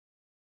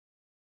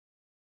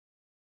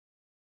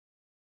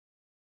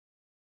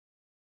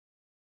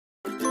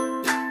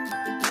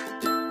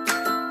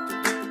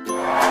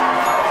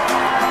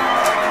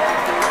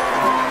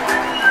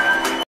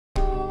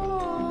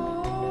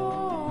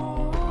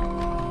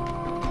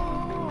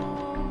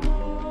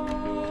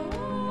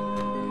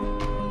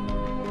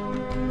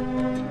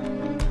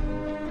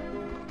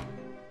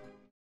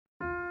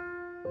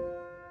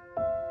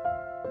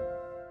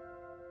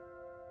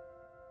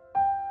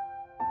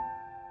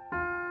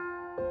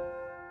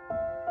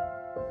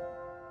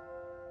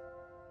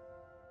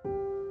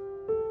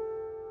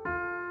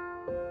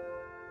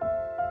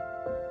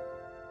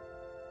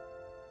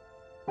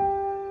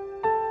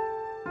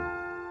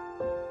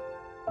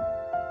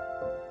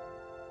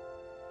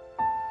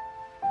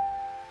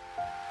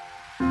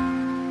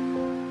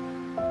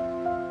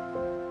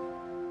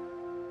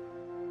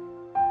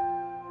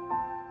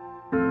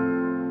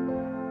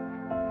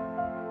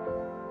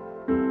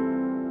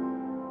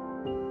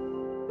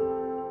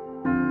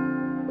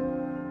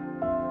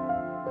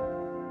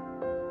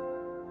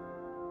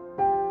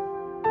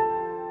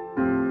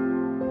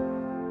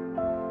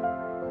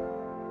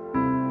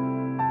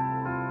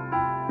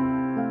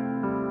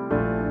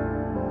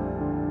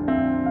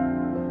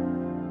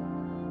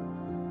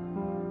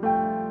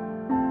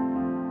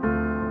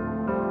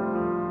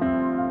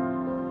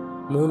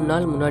3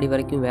 நாள் முன்னாடி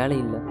வரைக்கும் வேலை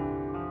இல்லை,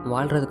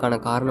 வாழ்கிறதுக்கான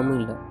காரணமும்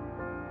இல்லை.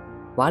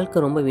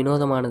 வாழ்க்கை ரொம்ப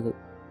வினோதமானது.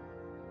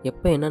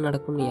 எப்போ என்ன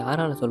நடக்கும்னு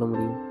யாரால் சொல்ல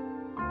முடியும்?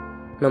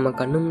 நம்ம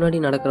கண்ணு முன்னாடி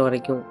நடக்கிற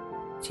வரைக்கும்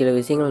சில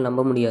விஷயங்களை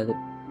நம்ப முடியாது.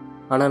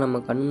 ஆனால்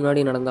நம்ம கண்ணு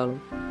முன்னாடி நடந்தாலும்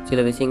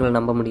சில விஷயங்களை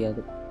நம்ப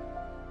முடியாது.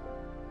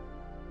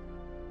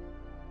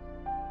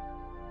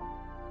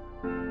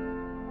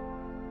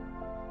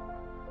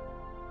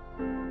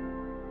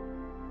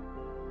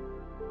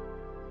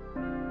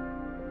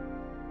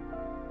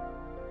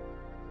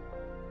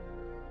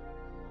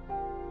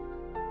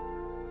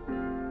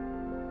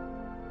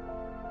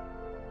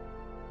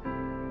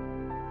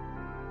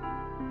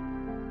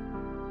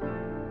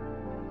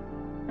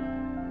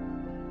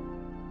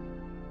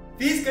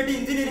 ஃபீஸ் கட்டி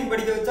இன்ஜினியரிங்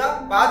படிக்க வச்சா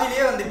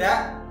பாதியிலேயே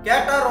வந்துட்டேன்.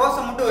 கேட்டா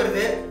ரோசை மட்டும்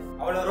வருது.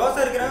 அவ்வளோ ரோசை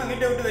இருக்கிறவங்க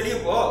வீட்டை விட்டு வெளியே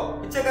போ.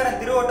 பிச்சைக்காரன்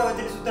திருவோட்டை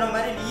வச்சுட்டு சுத்துற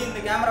மாதிரி நீ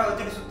இந்த கேமரா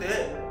வச்சுட்டு சுத்து.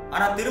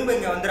 ஆனா திரும்ப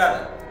இங்க வந்துடாத.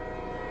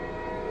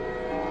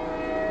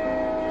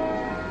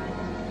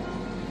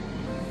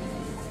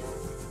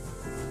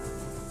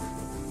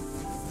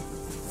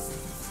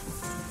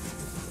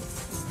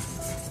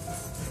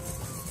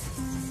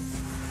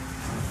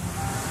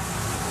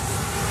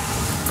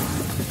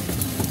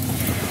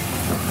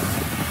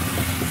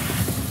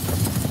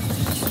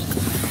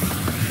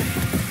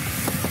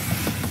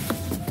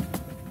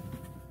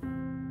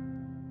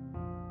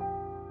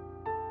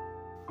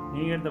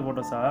 நீங்கள் எடுத்த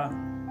ஃபோட்டோஸா?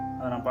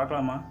 அதை நான்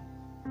பார்க்கலாமா?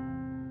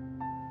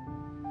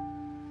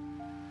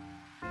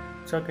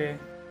 It's okay.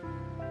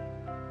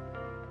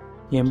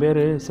 என்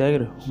பேர்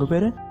சேகர். உங்கள்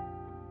பேர்?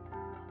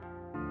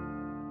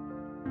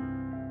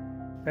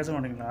 பேச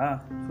மாட்டீங்களா?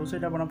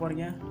 சூசைடாக பண்ண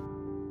போகிறீங்க?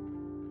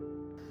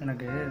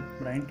 எனக்கு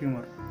பிரைன்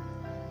டியூமர்.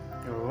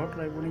 எவ்வளோ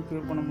ட்ரை பண்ணி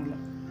க்யூர் பண்ண முடியல.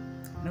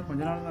 இன்னும்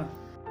கொஞ்ச நாள் தான்.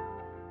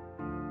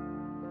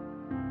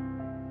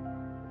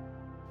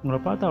 உங்களை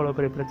பார்த்து அவ்வளோ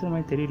பெரிய பிரச்சனை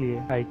மாதிரி தெரியலையே.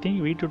 ஐ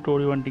திங்க் வீட்டு விட்டு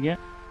ஓடி வந்துட்டீங்க.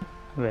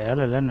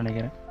 வேலை இல்லைன்னு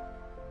நினைக்கிறேன்.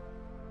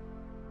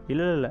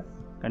 இல்லை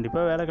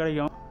கண்டிப்பாக வேலை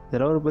கிடைக்கும்.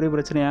 இதெல்லாம் ஒரு பெரிய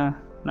பிரச்சனையா?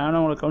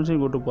 நானும் உங்களை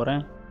கவுன்சிலிங் கூப்பிட்டு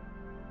போகிறேன்.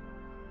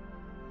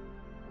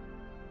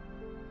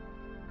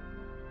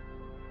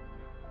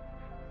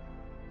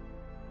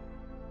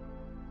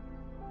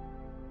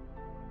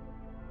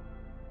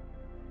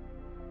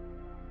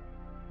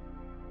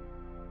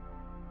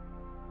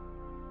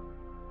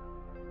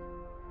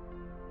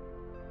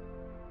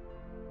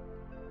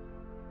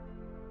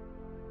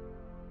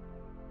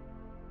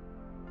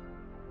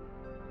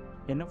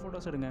 என்ன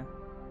ஃபோட்டோஸ் எடுங்க,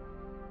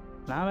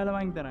 நான் வேலை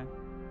வாங்கி தரேன்.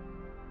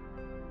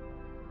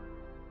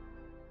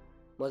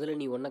 முதல்ல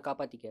நீ உன்னை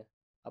காப்பாற்றிக்க,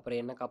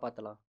 அப்புறம் என்ன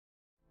காப்பாற்றலாம்.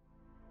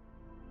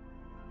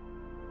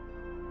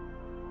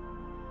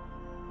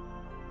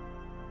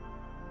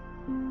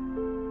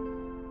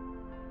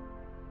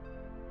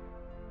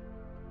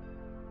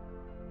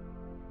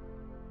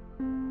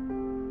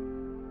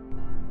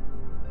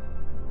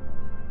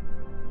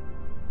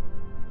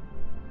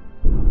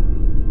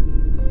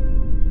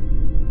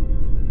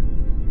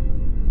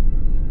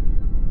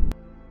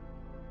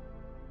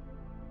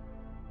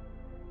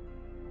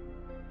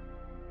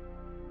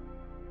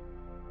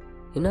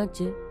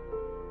 என்னாச்சு?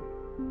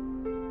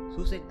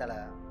 சூசைட் தலை.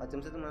 10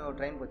 நிமிஷத்துக்கு முன்னாடி ஒரு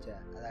ட்ரெயின் போச்சு,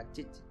 அது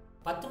அடிச்சிச்சு.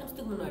 10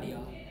 நிமிஷத்துக்கு முன்னாடியா?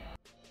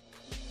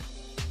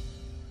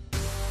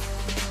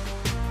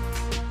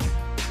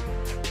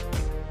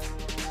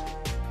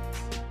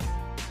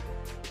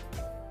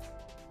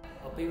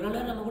 அப்ப இவ்வளவு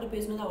நேரம் நம்ம கூட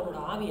பேசினது அவனோட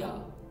ஆவியா?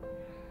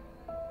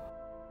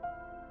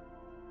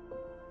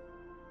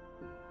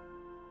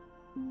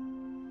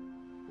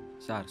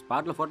 சார்,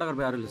 ஸ்பாட்டில்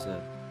ஃபோட்டோகிராஃபர் யாரும் இல்லை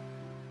சார்.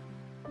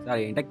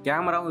 சார், என்கிட்ட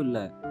கேமராவும்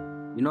இல்லை.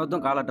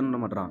 இன்னொருத்தம் கால் அட்டன் பண்ண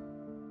மாட்டேறான்.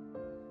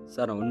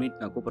 சார், நான் 1 மினிட்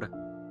நான் கூப்பிட்றேன்.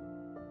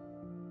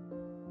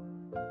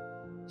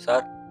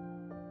 சார்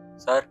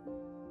சார்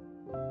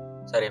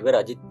சார் என் பேர்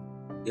அஜித்.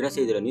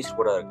 தினசெய்தியில் நியூஸ்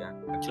போட்டோ இருக்கேன்.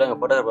 ஆக்சுவலாக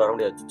எங்கள் ஃபோட்டோகிராஃபர் வர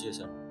முடியாது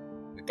சுச்சுவேஷன்.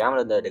 எங்கள்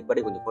கேமரா இந்த டெக்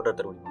பாடி கொஞ்சம் ஃபோட்டோ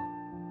எடுத்துட முடியுமா?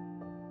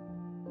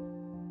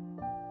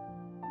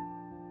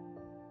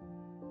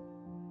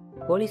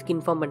 போலீஸ்க்கு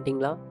இன்ஃபார்ம்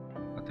பண்ணிட்டீங்களா?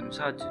 10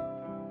 நிமிஷம் ஆச்சு.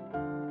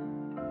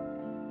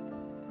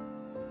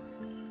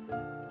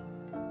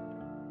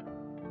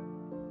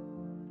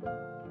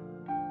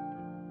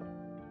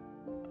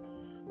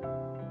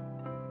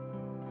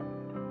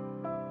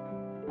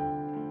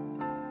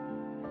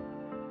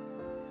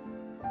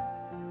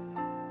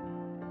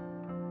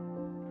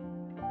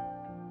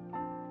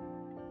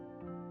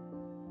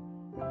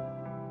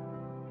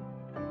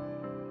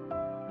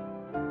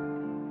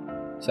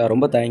 சார்,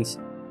 ரொம்ப தேங்க்ஸ்.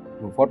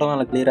 உங்கள் ஃபோட்டோலாம்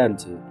நல்லா கிளியராக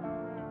இருந்துச்சு.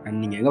 அண்ட்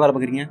நீங்கள் எங்கே வேலை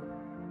பார்க்குறீங்க?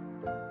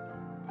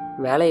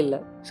 வேலை இல்லை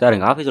சார்,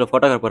 எங்கள் ஆஃபீஸில்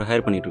ஃபோட்டோகிராஃபர்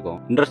ஹையர்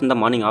பண்ணிகிட்ருக்கோம். இன்ட்ரெஸ்ட்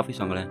இருந்தால் மார்னிங் ஆஃபீஸ்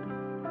வாங்களேன்.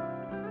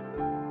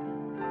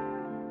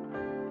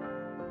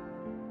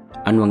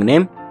 அண்ட் உங்கள்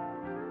நேம்?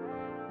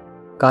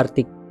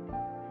 கார்த்திக்.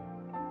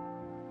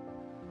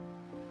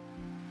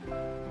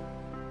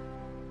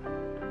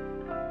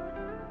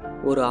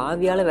 ஒரு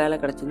ஆவியால் வேலை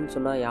கிடச்சிதுன்னு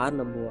சொன்னால் யார்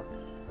நம்புவா?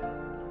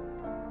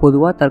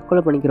 பொதுவாக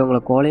தற்கொலை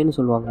பண்ணிக்கிறவங்கள கோழைன்னு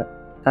சொல்லுவாங்க.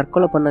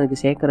 தற்கொலை பண்ணதுக்கு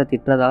சேர்க்குற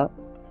திட்டுறதா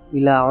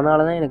இல்லை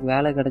அவனால தான் எனக்கு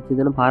வேலை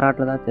கிடச்சிதுன்னு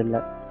பாராட்டுறதா தெரில.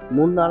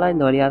 3 நாளாக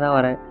இந்த வழியாக தான்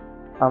வரேன்.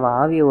 அவன்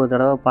ஆவியை ஒரு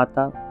தடவை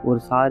பார்த்தா ஒரு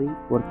சாரி,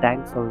 ஒரு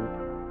தேங்க்ஸ் சொல்லணும்.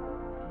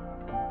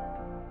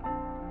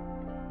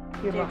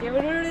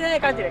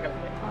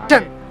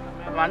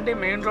 வண்டி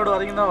மெயின் ரோடு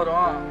வரைக்கும் தான்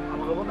வரும்.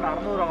 அதுக்கப்புறம்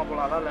நடந்து வருவாங்க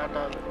போல, அதான் லேட்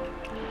ஆகுது.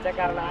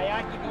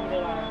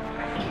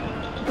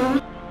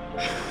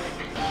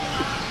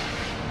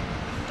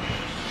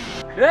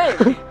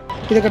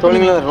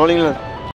 ரோலிங்ல